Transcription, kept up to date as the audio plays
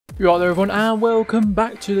Right there everyone, and welcome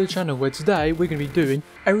back to the channel, where today we're going to be doing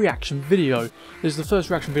a reaction video. This is the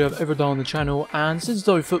first reaction video I've ever done on the channel, and since it's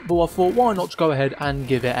over football I thought why not go ahead and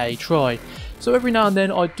give it a try. So every now and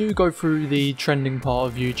then I do go through the trending part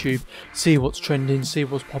of YouTube, see what's trending, see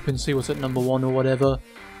what's popping, see what's at #1 or whatever.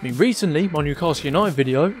 I mean, recently my Newcastle United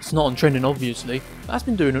video, it's not on trending obviously, that's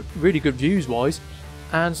been doing really good views wise,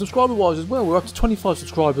 and subscriber wise as well. We're up to 25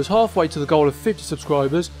 subscribers, halfway to the goal of 50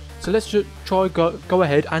 subscribers. So let's just try go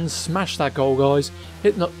ahead and smash that goal, guys.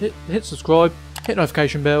 Hit subscribe, hit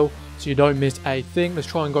notification bell so you don't miss a thing. Let's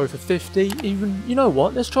try and go for 50. Even, you know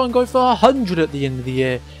what, let's try and go for 100 at the end of the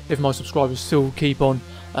year if my subscribers still keep on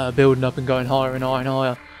building up and going higher and higher and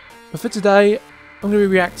higher. But for today, I'm going to be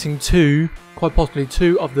reacting to, quite possibly,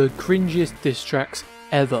 2 of the cringiest diss tracks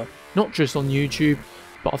ever. Not just on YouTube,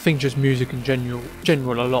 but I think just music in general,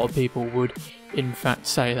 a lot of people would in fact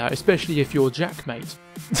say that, especially if you're Jack, mate.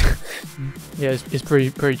 Yeah, it's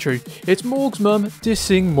pretty true. It's Morgz Mum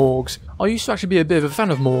dissing Morgz. I used to actually be a bit of a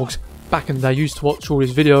fan of Morgz back in the day. I used to watch all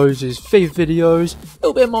his videos, his FIFA videos, a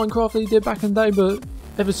little bit of Minecraft that he did back in the day, but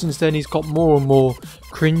ever since then he's got more and more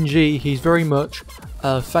cringy. He's very much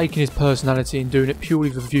faking his personality and doing it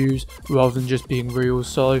purely for views rather than just being real,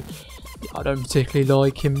 so I don't particularly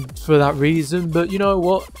like him for that reason. But you know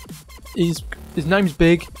what, his name's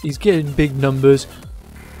big, he's getting big numbers.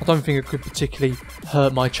 I don't think it could particularly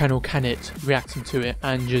hurt my channel, can it, reacting to it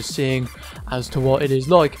and just seeing as to what it is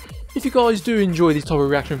like. If you guys do enjoy these type of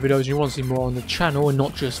reaction videos and you want to see more on the channel and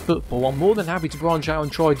not just football, I'm more than happy to branch out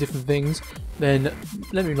and try different things. Then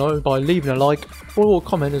let me know by leaving a like or a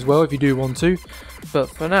comment as well if you do want to. But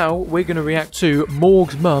for now, we're going to react to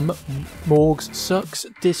Morgz Mum, MORGZ SUCKS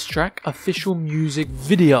diss track official music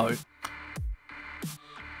video.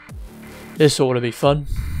 This ought to be fun.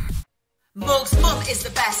 Morgz Mum is the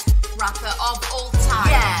best rapper of all time.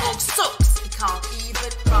 Yeah. Morgz sucks, he can't even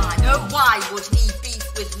rhyme. No, why would he beef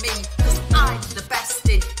with me? Cause I'm the best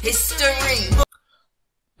in history.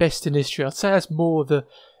 Best in history. I'd say that's more the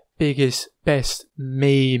biggest, best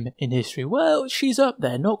meme in history. Well, she's up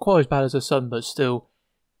there. Not quite as bad as her son, but still,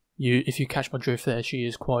 if you catch my drift there, she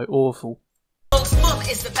is quite awful. Morgz Mum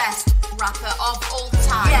is the best rapper of all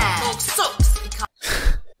time. Yeah. Morgz sucks, he can't.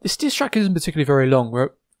 This diss track isn't particularly very long.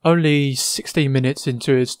 We're only 16 minutes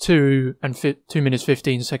into it. It's 2 minutes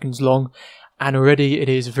 15 seconds long, and already it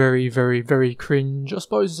is very cringe. I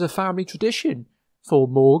suppose it's a family tradition for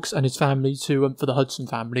Morgz and his family to, for the Hudson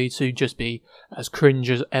family to just be as cringe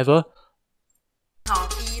as ever.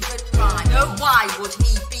 Can't even rhyme. No, why would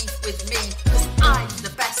he beef with me? Cause I'm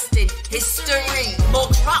the best in history.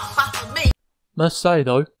 Morgz rap battle me. Must say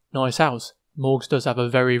though, nice house. Morgz does have a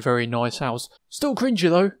very nice house. Still cringy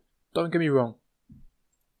though, don't get me wrong.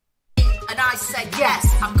 And I said yes,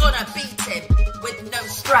 I'm gonna beat him with no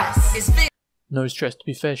stress. No stress. To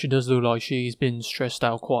be fair, she does look like she's been stressed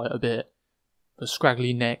out quite a bit. The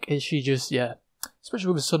scraggly neck, is she just, yeah. Especially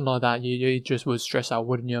with a son like that, you just would stress out,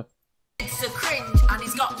 wouldn't you? It's a cringe and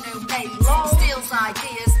he's got no bait. He steals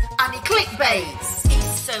ideas and he clickbaits.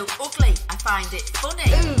 He's so ugly, I find it funny.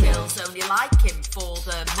 Girls only like him for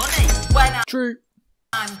the money. When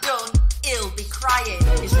I'm done, he'll be crying.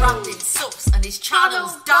 His rapping sucks and his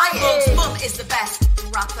channel's dying. Morgz Mum is the best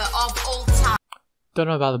rapper of all time. Don't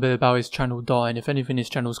know about the bit about his channel dying. If anything, his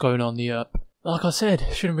channel's going on the up. Like I said,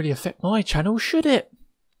 it shouldn't really affect my channel, should it?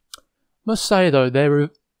 Must say though,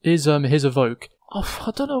 there is his Evoke.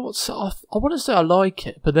 I don't know what's. I want to say I like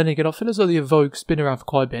it, but then again, I feel as though the Evoke's been around for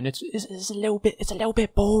quite a bit. And it's a little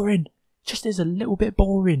bit boring. It just is a little bit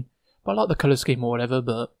boring. But I like the colour scheme or whatever.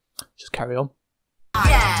 But just carry on.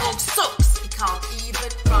 Yeah, Morgz sucks, he can't even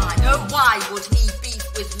rhyme. No, why would he beef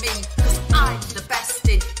with me? Cause I'm the best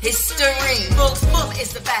in history. Morgz Mum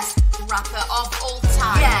is the best rapper of all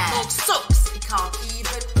time. Yeah, Morgz sucks, he can't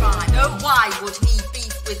even rhyme. No, why would he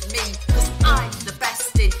beef with me? Cause I'm the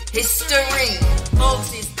best in history.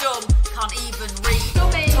 Morgz is dumb, can't even read.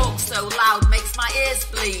 Dummy. Talk so loud, makes my ears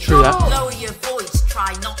bleed. True that. Lower your voice,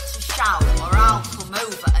 try not to shout, or I'll come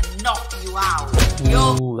over and knock you out.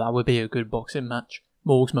 Ooh, that would be a good boxing match.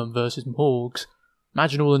 Morgz Mum versus Morgz.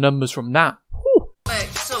 Imagine all the numbers from that. Work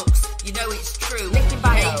sucks, you know it's true. He made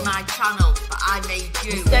my channel, but I made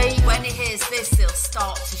you. When he hears this, he'll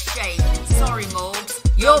start to shake. Sorry,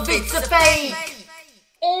 Morgz, your vids are fake.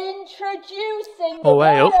 Introducing the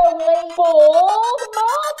one only Bald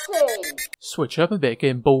Martin. Switch up a bit,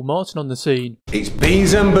 getting Bald Martin on the scene. It's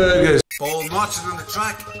beans and burgers. Bald Martin on the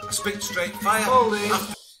track. I spit straight fire.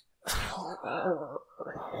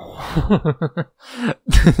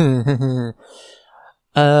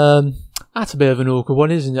 That's a bit of an awkward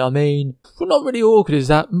one, isn't it? I mean, well, not really awkward, is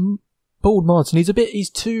that? Bald Martin, he's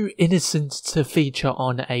too innocent to feature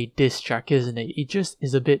on a diss track, isn't he? He just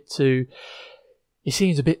is a bit too, he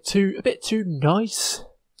seems a bit too nice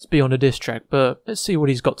to be on a diss track, but let's see what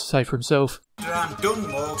he's got to say for himself. I'm done,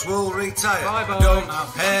 Morgz will retire. Bye bye. I don't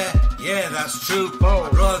have hair, yeah, that's true.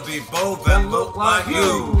 I'd rather be bald than look like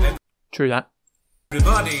you. True that.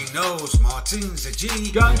 Everybody knows Martin's a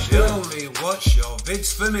G. Gangster. They only watch your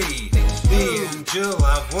vids for me. Me and Jill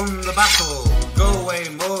have won the battle. Go away,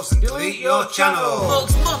 Morgz, and delete your channel.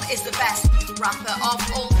 Morgz Mum is the best rapper of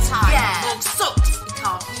all time. Yeah. Morgz sucks, he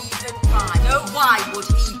can't even rhyme. No, why would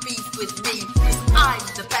he beef with me? Cause I'm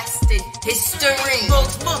the best in history.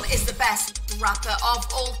 Morgz Mum is the best rapper of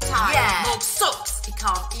all time. Yeah. Morgz sucks, he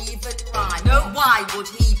can't even rhyme. No, why would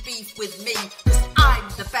he beef with me? Cause I'm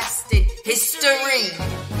the best in history.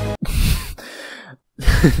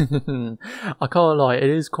 I can't lie, it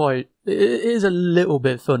is a little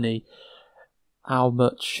bit funny how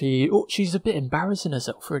much she's a bit embarrassing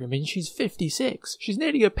herself for it. I mean, she's 56. She's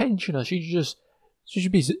nearly a pensioner. She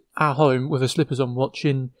should be at home with her slippers on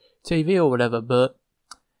watching TV or whatever, but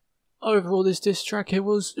overall this diss track, it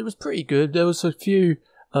was pretty good. There was a few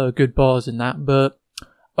good bars in that, but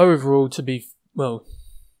overall,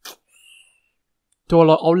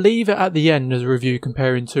 I'll leave it at the end as a review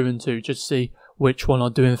comparing 2 and 2, just to see which one I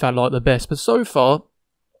do in fact like the best. But so far,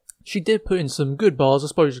 she did put in some good bars, I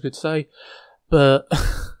suppose you could say, but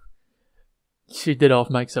she did half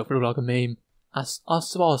make herself look like a meme. That's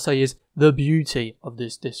what I'll say is the beauty of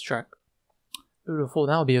this diss track. Who would have thought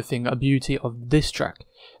that would be a thing, a beauty of this track?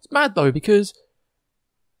 It's mad though, because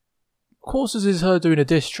of course this is her doing a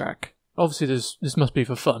diss track. Obviously this must be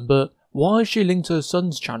for fun, but why is she linked to her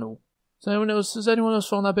son's channel? Does anyone else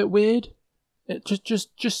find that a bit weird?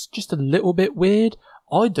 Just a little bit weird?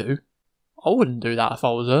 I do. I wouldn't do that if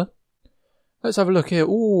I was her. Let's have a look here.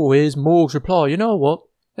 Oh, here's Morgz' reply. You know what?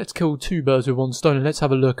 Let's kill 2 birds with 1 stone and let's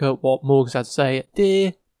have a look at what Morgz had to say.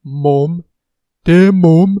 Dear Mum,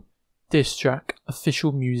 diss track,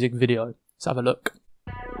 official music video. Let's have a look.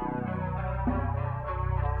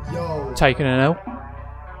 Yo, Taking an L.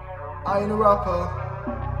 I ain't a rapper,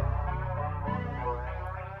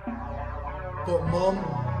 but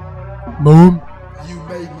Mum, you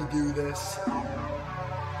made me do this.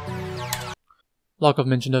 Like I've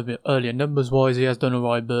mentioned a bit earlier, numbers wise he has done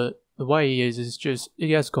alright, but the way he is just,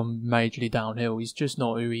 he has gone majorly downhill. He's just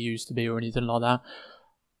not who he used to be or anything like that.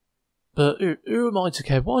 But who am I to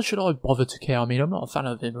care? Why should I bother to care? I mean, I'm not a fan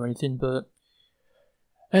of him or anything, but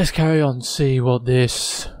let's carry on and see what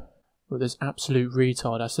this absolute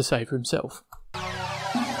retard has to say for himself.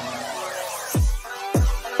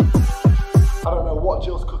 I don't know what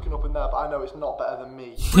Jill's cooking up in there, but I know it's not better than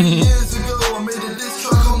me. 3 years ago I made a diss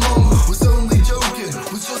track on Mum. Was only joking,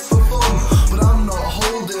 was just for fun. But I'm not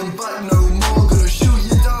holding back no more. Gonna shoot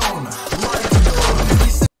you down like a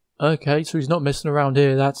dog. Okay, so he's not messing around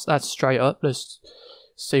here. That's straight up. Let's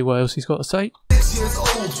see what else he's got to say. 6 years old,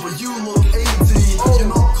 but you look 80. You're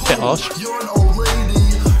not cool, Bit harsh. you're an old lady.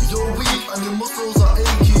 You're weak and your muscles are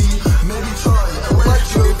achy. Maybe try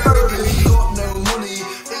electrotherapy. Got no money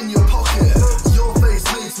in your pocket. Your face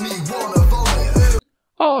makes me wanna vomit.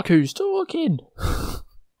 Oh, who's talking?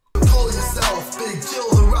 Call yourself Big Jill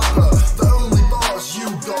the rapper. The only bars you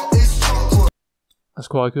got is chocolate. That's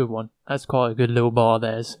quite a good one. That's quite a good little bar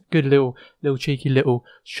there's. Good little cheeky little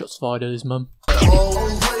shots fired at his mum. Old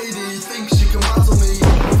lady thinks she can battle me.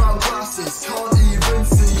 Without glasses, can't even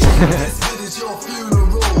see. This vid is your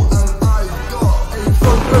funeral, and I've got a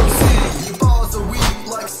front row seat. Your bars are weak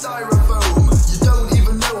like styrofoam. You don't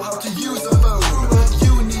even know how to use a phone.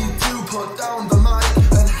 You need to put down the mic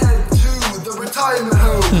and head to the retirement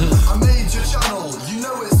home. I made your channel, you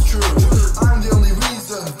know it's true. I'm the only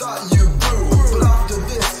reason that you grew. But after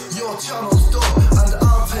this, your channel's done, and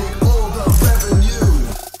I'll take all the revenue.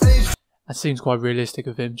 That seems quite realistic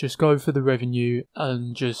of him. Just go for the revenue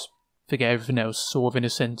and just forget everything else, sort of, in a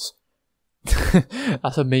sense.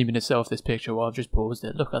 That's a meme in itself, this picture. Well, I've just paused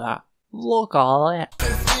it. Look at that. Look at that.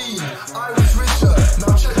 15, I was richer,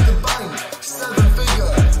 now check the bank, 7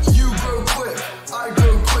 figure. You grow quick, I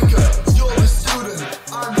grow quicker. You're the student,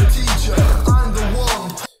 I'm the teacher, I'm the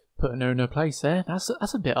one. Putting her in her place there. That's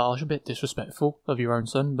a bit harsh, a bit disrespectful of your own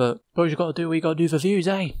son, but suppose you got to do what you got to do for views,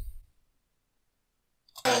 eh?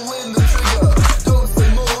 Pull in the trigger, don't say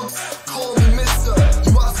Morgz, call me mister.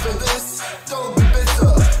 You ask for this, don't be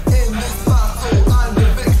bitter. In this battle, I'm the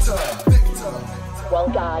victor. Well,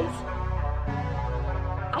 guys,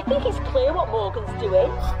 I think it's clear what Morgan's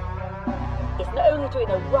doing. He's not only doing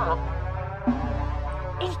a rap,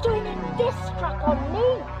 he's doing a diss track on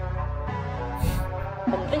me.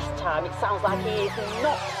 And this time it sounds like he is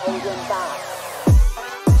not holding back.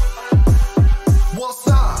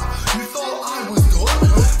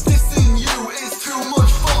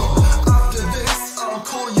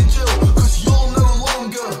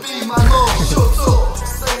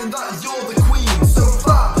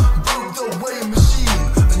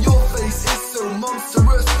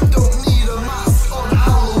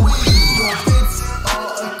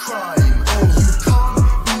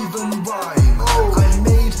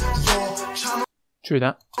 True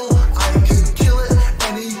that. I can kill it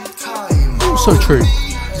anytime. Also true. You're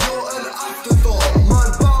an afterthought. My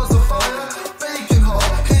bars are fire, baking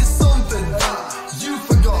hot. Here's something that you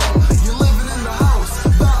forgot. You're living in the house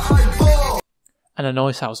that I bought. And a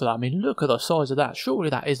nice house of that. I mean, look at the size of that. Surely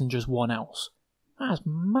that isn't just one house. That's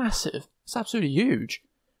massive. It's absolutely huge.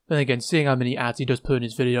 Then again, seeing how many ads he does put in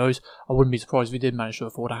his videos, I wouldn't be surprised if he did manage to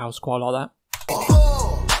afford a house quite like that.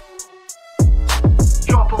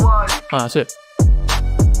 Drop a like, Oh, that's it.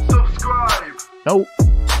 subscribe, Nope.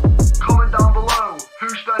 comment down below. Who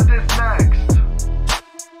should I diss next?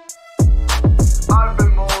 I've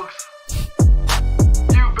been Morgz.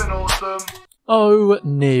 You've been awesome. Oh,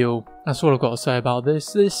 Neil. That's all I've got to say about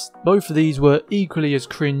this. Both of these were equally as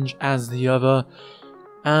cringe as the other.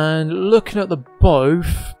 And looking at the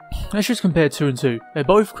both, let's just compare 2 and 2. They're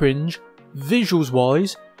both cringe. Visuals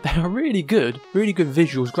wise, they are really good. Really good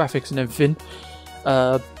visuals, graphics and everything.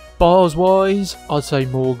 Bars wise, I'd say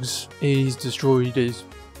Morgz, he's destroyed his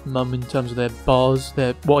mum in terms of their bars,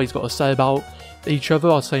 what he's got to say about each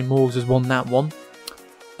other. I'd say Morgz has won that one.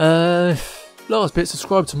 Last bit,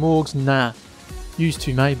 subscribe to Morgz. Nah. Used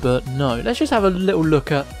to, mate, but no. Let's just have a little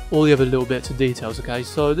look at all the other little bits of details, okay?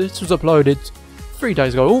 So this was uploaded 3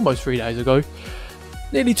 days ago, almost 3 days ago.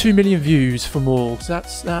 Nearly 2 million views for Morgz.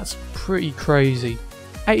 That's pretty crazy.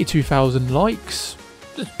 82,000 likes.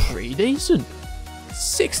 That's pretty decent.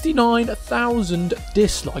 69,000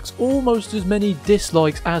 dislikes. Almost as many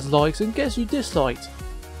dislikes as likes. And guess who disliked?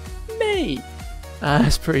 Me.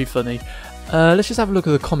 That's pretty funny. Let's just have a look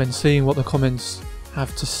at the comments, seeing what the comments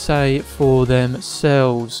have to say for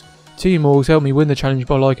themselves. Team Morgz, help me win the challenge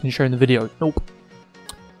by liking and sharing the video. Nope.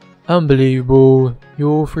 Unbelievable.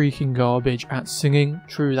 You're freaking garbage at singing.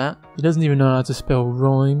 True that. He doesn't even know how to spell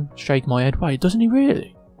rhyme. Shake my head. Wait, doesn't he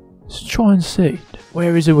really? Let's try and see.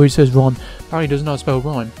 Where is it where he says rhyme? Apparently he doesn't know how to spell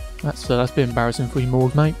rhyme. That's a bit embarrassing for you,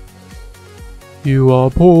 Morgz, mate. You are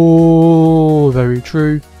poor. Very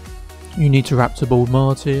true. You need to rap to Bald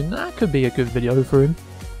Martin. That could be a good video for him.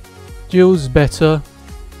 Jill's better.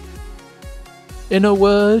 In a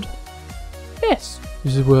word, yes.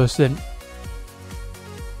 This is worse than.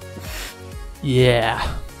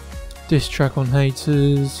 Yeah. Diss track on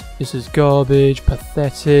haters. This is garbage.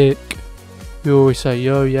 Pathetic. You always say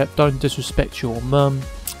yo, yep. Don't disrespect your mum.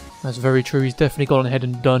 That's very true. He's definitely gone ahead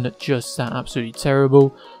and done just that. Absolutely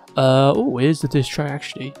terrible. Oh, here's the diss track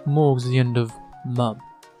actually. Morgz the end of mum.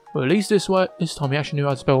 Well, at least this time he actually knew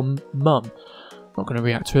how to spell mum. Not going to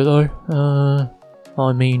react to it though.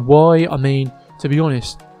 I mean, why? I mean, to be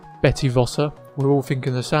honest, Betty Vosser, we're all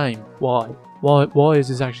thinking the same. Why? Why has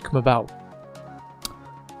this actually come about?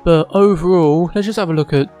 But overall, let's just have a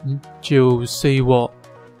look at Jill, see what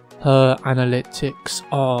her analytics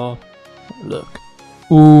are. Look.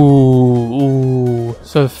 Ooh.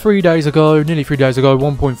 So 3 days ago, nearly 3 days ago,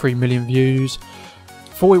 1.3 million views,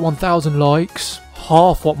 41,000 likes,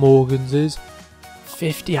 half what Morgan's is.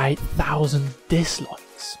 58,000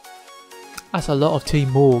 dislikes. That's a lot of Team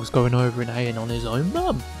Morgz going over and hating on his own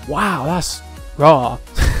mum. Wow, that's raw.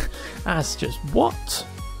 That's just what?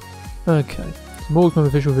 Okay. Morgz Mum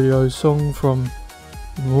official video, song from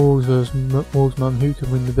Morgz vs Morgz Mum, who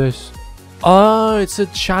can win the best? Oh, it's a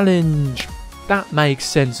challenge. That makes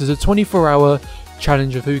sense. There's a 24-hour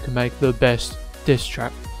challenge of who can make the best diss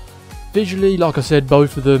track. Visually, like I said,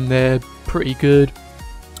 both of them, they're pretty good.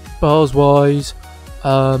 Bars wise,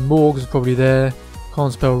 Morgz is probably there.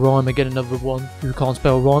 Can't spell rhyme. Again, another one who can't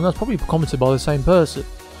spell rhyme. That's probably commented by the same person.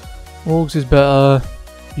 Morgz is better.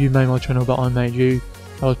 You made my channel, but I made you.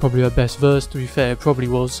 That was probably her best verse, to be fair. It probably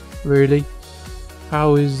was, really.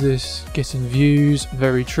 How is this getting views?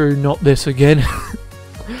 Very true. Not this again.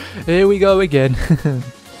 Here we go again.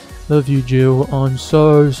 Love you, Jill. I'm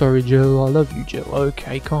so sorry, Jill. I love you, Jill.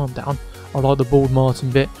 Okay, calm down. I like the Bald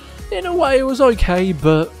Martin bit. In a way, it was okay,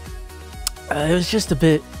 but it was just a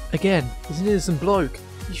bit. Again, he's an innocent bloke.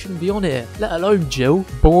 He shouldn't be on here. Let alone Jill.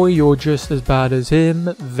 Boy, you're just as bad as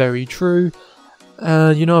him. Very true.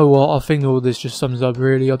 You know what? I think all this just sums up,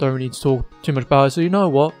 really. I don't really need to talk too much about it. So you know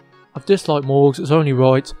what? I've disliked Morgz. It's only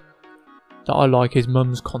right that I like his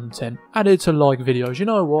mum's content. Added to like videos. You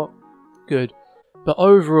know what? Good. But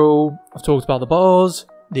overall, I've talked about the bars,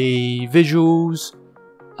 the visuals.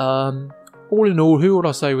 All in all, who would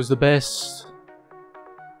I say was the best?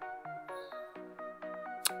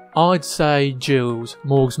 I'd say Jill's,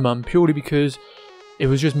 Morgz Mum, purely because it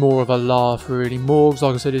was just more of a laugh, really. Morgz,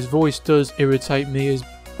 like I said, his voice does irritate me. His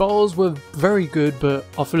bars were very good, but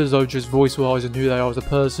I feel as though just voice-wise and who they are as a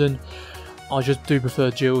person, I just do prefer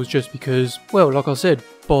Jill's, just because, well, like I said,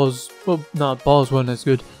 bars weren't as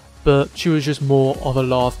good. but she was just more of a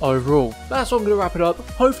laugh overall. That's all I'm going to wrap it up.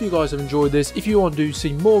 Hopefully you guys have enjoyed this. If you want to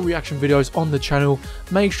see more reaction videos on the channel,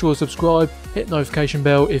 make sure to subscribe, hit the notification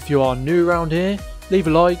bell if you are new around here, leave a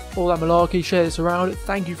like, all that malarkey, share this around.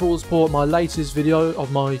 Thank you for all the support. My latest video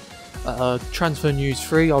of my transfer news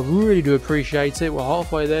 3, I really do appreciate it. We're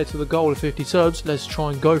halfway there to the goal of 50 subs. Let's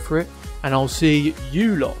try and go for it, and I'll see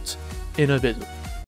you lot in a bit.